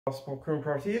Possible cream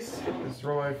properties. This is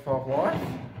Robbo 5 Life.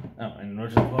 Oh, and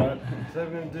Roger's quiet. So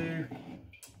we're going to do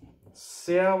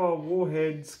sour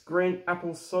Warheads green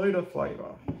apple soda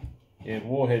flavour. Yeah,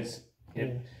 Warheads.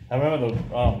 Yep. I remember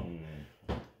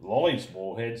the Lollies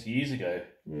Warheads years ago.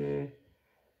 Yeah.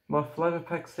 My flavour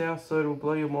pack sour soda will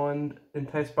blow your mind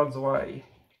and taste buds away.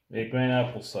 Yeah, green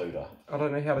apple soda. I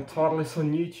don't know how to title this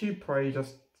on YouTube. Probably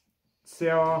just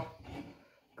sour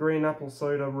green apple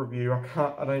soda review.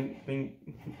 I don't think,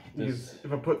 because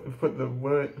if I put the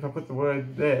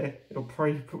word there, it'll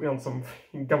probably put me on some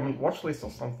government watch list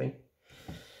or something.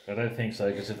 I don't think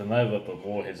so, because if they know what the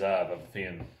Warheads are, they're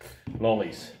thinking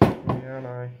Lollies. Yeah, I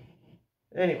know.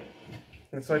 Anyway,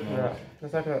 let's open it up.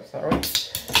 Let's open it up, sorry.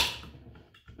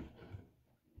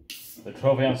 The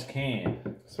 12-ounce can.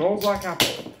 Smells like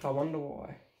apple. I wonder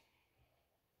why.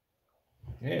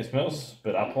 Yeah, it smells a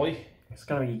bit appley. It's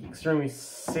going to be extremely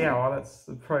sour. That's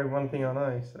probably one thing I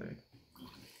know. So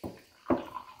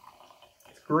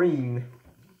it's green.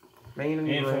 Main and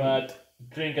Info green. at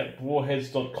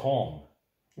drinkatwarheads.com.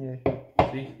 Yeah.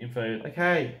 See? Info.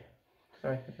 Okay.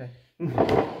 Sorry. Okay.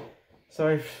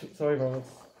 sorry,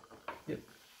 guys. Yep.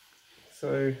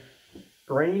 So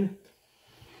green.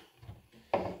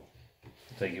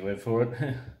 Take your word for it.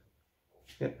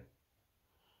 Yep.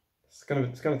 It's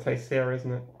gonna taste sour,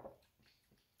 isn't it?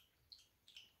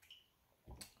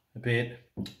 A bit.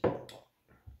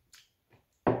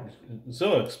 It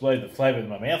sort of exploded the flavour in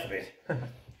my mouth a bit.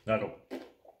 No.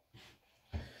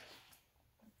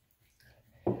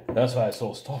 That's why I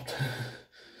sort of stopped.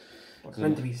 It's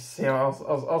meant to be sour.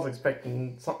 I was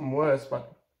expecting something worse,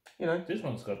 but you know. This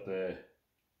one's got the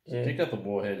Yeah. got the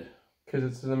Warhead. Because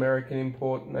it's an American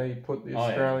import, and they put the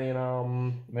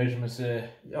Australian measurements there.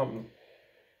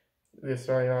 The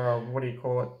Australian what do you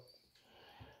call it?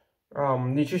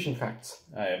 Nutrition facts.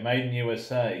 Oh, yeah, made in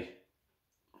USA.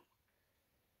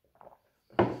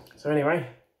 So anyway,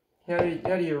 how do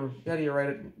you rate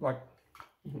it, like,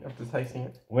 after tasting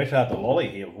it? We've had the lolly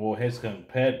here, Warheads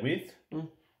compared with.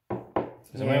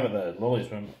 Because I remember the lollies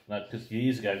from just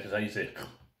years ago, because I used to.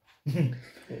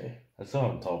 Yeah.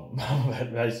 Someone told Mum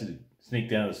about I used to sneak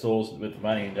down to the stores with the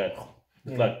money and go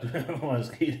like when I was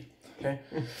a kid. Okay.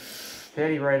 How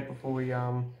do you rate it before we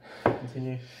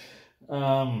continue?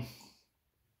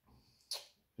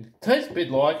 It tastes a bit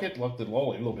like the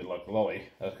lolly, a little bit like the lolly.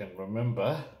 I can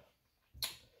remember.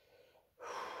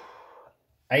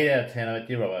 8 out of 10. I'd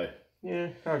give Robbo. Yeah,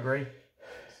 I agree.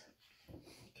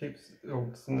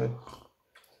 It's in the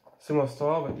similar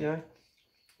style, but you know, it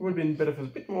would have been better if it was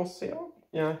a bit more sour.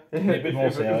 You know, a bit more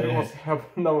sour.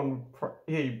 No one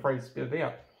hear you probably spit it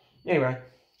out. Anyway,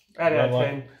 8 out of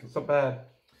 10. It's not bad.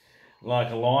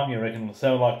 Like a lime, you reckon?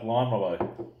 Sour like lime,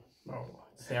 Robbo? Oh,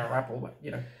 sour apple, but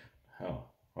you know. Oh,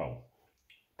 well.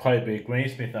 Probably be a Granny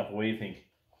Smith apple. What do you think?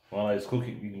 One of those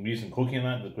cooking, you can use some cooking in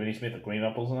that, the Granny Smith, the green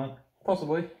apples and that?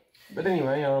 Possibly. But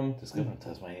anyway, discovered in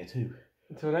Tasmania too.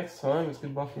 Until next time, it's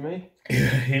goodbye from me.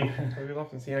 Him. Have a good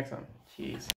life and see you next time. Cheers.